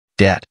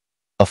Debt,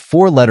 a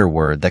four-letter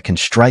word that can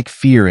strike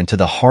fear into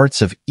the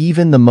hearts of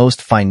even the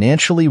most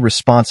financially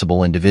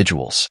responsible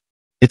individuals.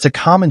 It's a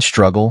common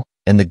struggle,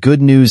 and the good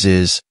news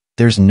is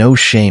there's no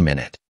shame in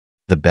it.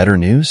 The better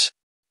news?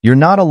 You're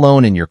not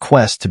alone in your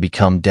quest to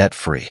become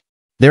debt-free.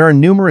 There are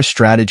numerous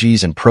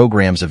strategies and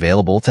programs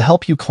available to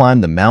help you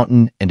climb the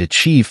mountain and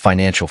achieve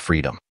financial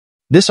freedom.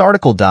 This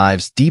article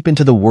dives deep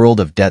into the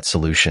world of debt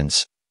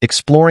solutions,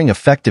 exploring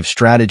effective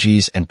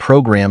strategies and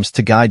programs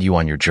to guide you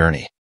on your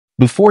journey.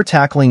 Before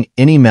tackling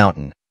any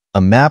mountain,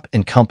 a map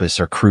and compass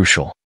are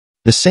crucial.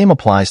 The same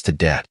applies to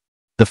debt.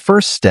 The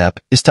first step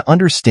is to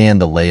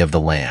understand the lay of the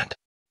land.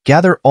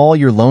 Gather all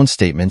your loan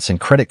statements and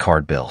credit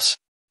card bills.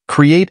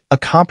 Create a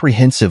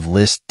comprehensive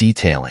list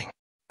detailing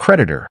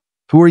creditor.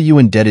 Who are you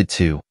indebted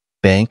to?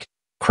 Bank,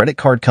 credit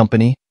card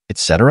company,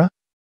 etc.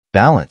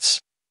 Balance.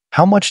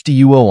 How much do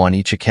you owe on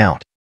each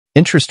account?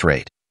 Interest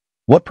rate.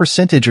 What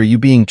percentage are you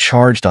being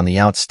charged on the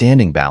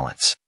outstanding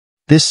balance?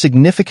 This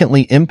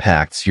significantly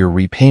impacts your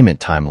repayment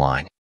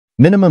timeline.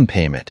 Minimum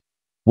payment.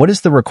 What is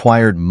the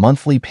required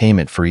monthly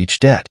payment for each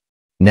debt?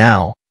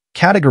 Now,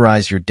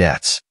 categorize your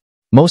debts.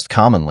 Most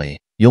commonly,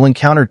 you'll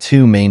encounter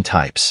two main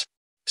types.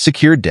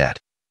 Secured debt.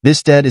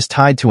 This debt is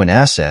tied to an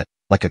asset,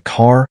 like a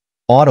car,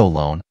 auto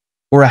loan,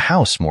 or a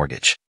house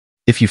mortgage.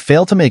 If you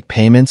fail to make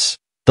payments,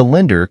 the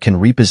lender can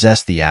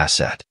repossess the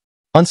asset.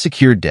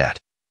 Unsecured debt.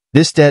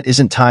 This debt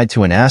isn't tied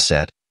to an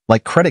asset,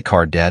 like credit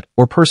card debt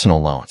or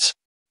personal loans.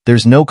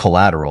 There's no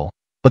collateral,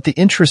 but the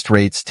interest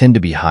rates tend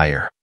to be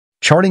higher.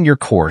 Charting your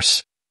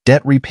course,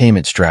 debt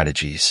repayment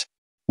strategies.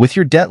 With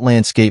your debt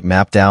landscape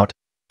mapped out,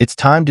 it's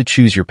time to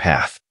choose your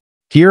path.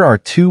 Here are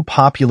two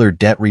popular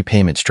debt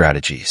repayment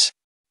strategies.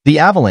 The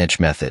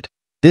avalanche method.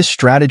 This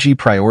strategy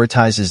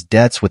prioritizes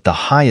debts with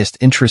the highest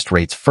interest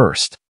rates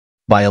first.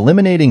 By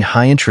eliminating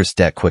high-interest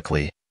debt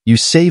quickly, you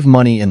save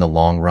money in the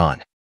long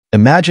run.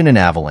 Imagine an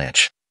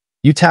avalanche.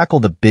 You tackle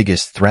the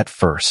biggest threat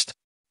first.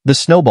 The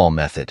snowball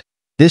method.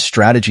 This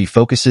strategy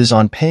focuses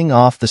on paying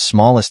off the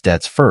smallest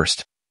debts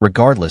first,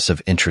 regardless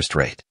of interest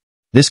rate.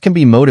 This can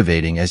be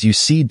motivating as you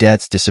see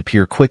debts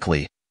disappear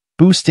quickly,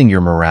 boosting your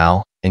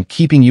morale and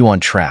keeping you on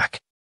track.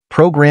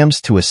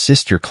 Programs to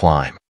assist your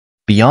climb.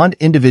 Beyond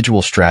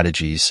individual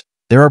strategies,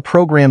 there are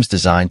programs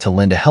designed to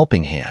lend a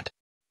helping hand.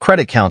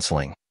 Credit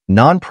counseling.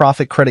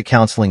 Nonprofit credit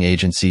counseling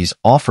agencies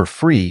offer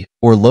free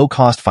or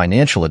low-cost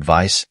financial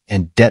advice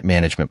and debt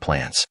management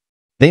plans.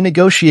 They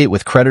negotiate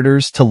with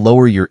creditors to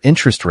lower your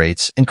interest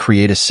rates and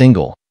create a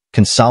single,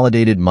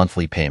 consolidated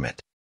monthly payment.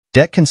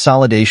 Debt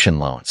consolidation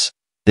loans.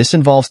 This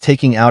involves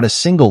taking out a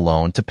single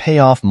loan to pay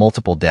off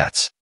multiple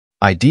debts.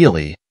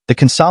 Ideally, the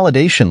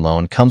consolidation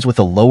loan comes with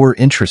a lower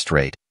interest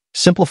rate,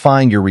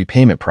 simplifying your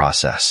repayment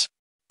process.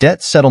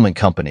 Debt settlement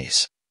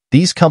companies.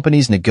 These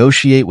companies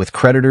negotiate with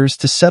creditors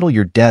to settle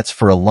your debts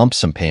for a lump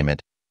sum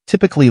payment,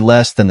 typically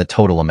less than the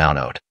total amount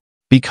owed.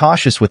 Be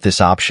cautious with this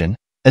option,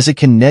 as it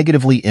can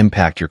negatively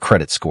impact your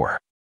credit score.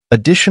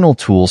 Additional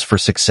tools for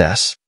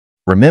success.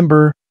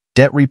 Remember,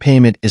 debt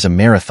repayment is a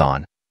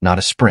marathon, not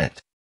a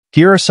sprint.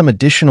 Here are some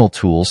additional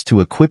tools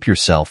to equip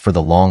yourself for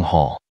the long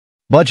haul.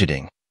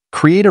 Budgeting.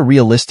 Create a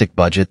realistic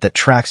budget that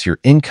tracks your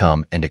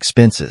income and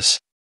expenses.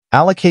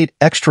 Allocate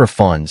extra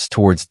funds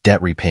towards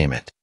debt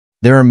repayment.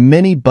 There are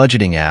many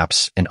budgeting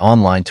apps and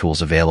online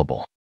tools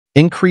available.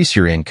 Increase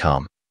your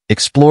income.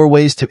 Explore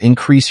ways to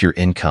increase your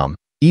income,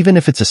 even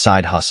if it's a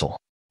side hustle.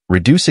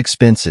 Reduce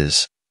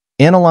expenses.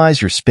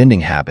 Analyze your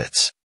spending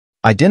habits.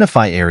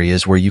 Identify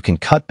areas where you can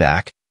cut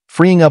back,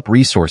 freeing up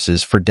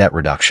resources for debt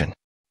reduction.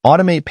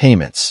 Automate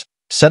payments.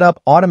 Set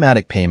up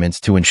automatic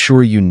payments to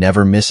ensure you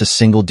never miss a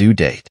single due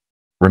date.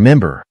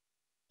 Remember,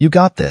 you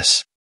got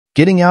this.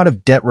 Getting out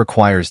of debt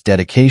requires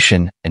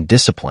dedication and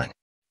discipline.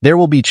 There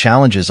will be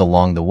challenges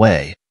along the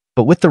way,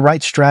 but with the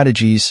right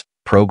strategies,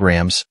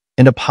 programs,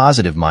 and a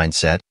positive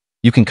mindset,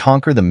 you can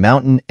conquer the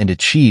mountain and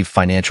achieve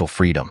financial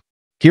freedom.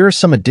 Here are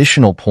some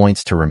additional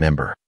points to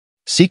remember.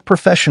 Seek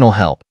professional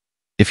help.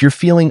 If you're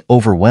feeling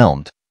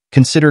overwhelmed,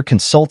 consider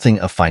consulting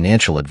a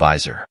financial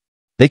advisor.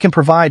 They can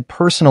provide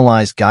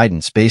personalized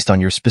guidance based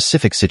on your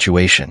specific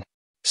situation.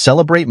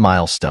 Celebrate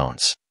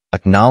milestones.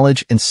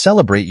 Acknowledge and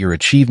celebrate your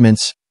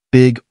achievements,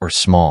 big or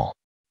small.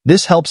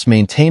 This helps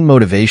maintain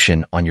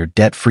motivation on your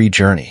debt-free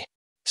journey.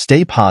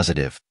 Stay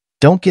positive.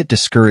 Don't get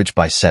discouraged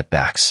by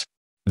setbacks.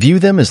 View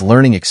them as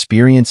learning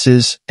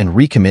experiences and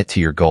recommit to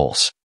your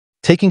goals.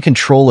 Taking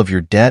control of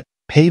your debt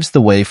paves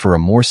the way for a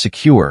more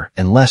secure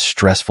and less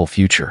stressful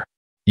future.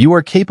 You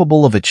are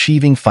capable of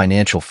achieving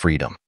financial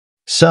freedom.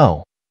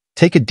 So,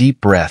 take a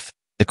deep breath,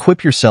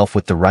 equip yourself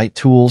with the right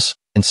tools,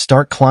 and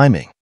start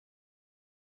climbing.